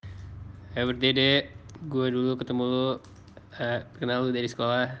Birthday dek, gue dulu ketemu lu, kenal lu dari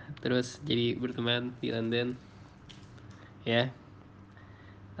sekolah, terus jadi berteman di London, ya.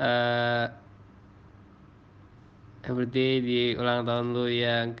 Eh, Birthday di ulang tahun lu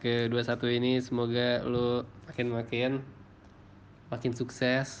yang ke-21 ini, semoga lu makin-makin makin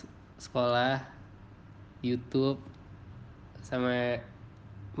sukses, sekolah, YouTube, sama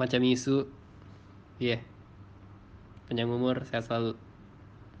macam isu, iya. Panjang umur, sehat selalu.